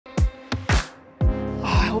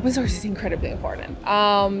Open source is incredibly important.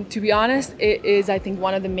 To be honest, it is, I think,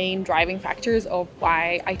 one of the main driving factors of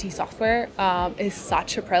why IT software is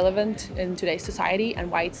such a relevant in today's society and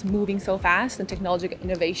why it's moving so fast and technological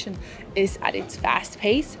innovation is at its fast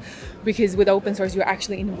pace. Because with open source, you're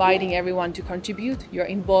actually inviting everyone to contribute. You're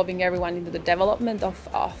involving everyone into the development of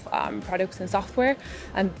products and software.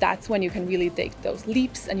 And that's when you can really take those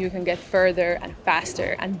leaps and you can get further and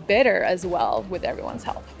faster and better as well with everyone's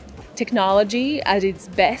help. Technology at its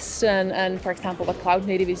best, and for example what cloud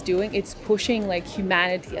native is doing, it's pushing like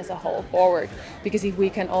humanity as a whole forward, because if we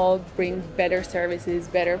can all bring better services,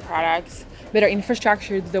 better products, better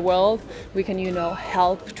infrastructure to the world, we can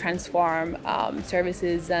help transform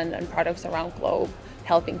services and products around the globe,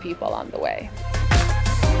 helping people on the way.